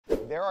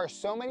There are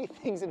so many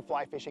things in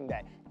fly fishing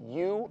that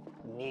you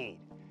need.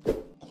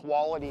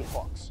 Quality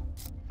hooks.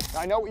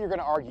 Now I know what you're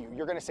gonna argue.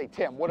 You're gonna say,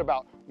 Tim, what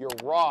about your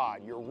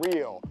rod, your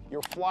reel,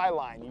 your fly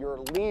line, your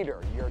leader,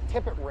 your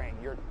tippet ring,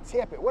 your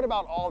tippet? What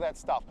about all that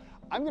stuff?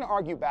 I'm gonna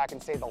argue back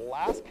and say the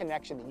last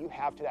connection that you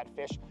have to that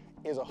fish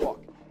is a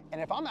hook. And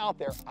if I'm out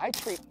there, I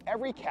treat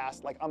every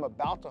cast like I'm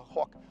about to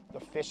hook the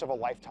fish of a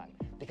lifetime,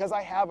 because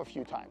I have a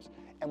few times.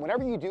 And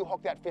whenever you do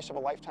hook that fish of a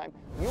lifetime,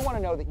 you wanna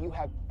know that you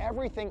have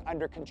everything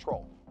under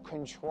control.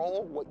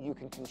 Control what you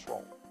can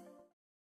control.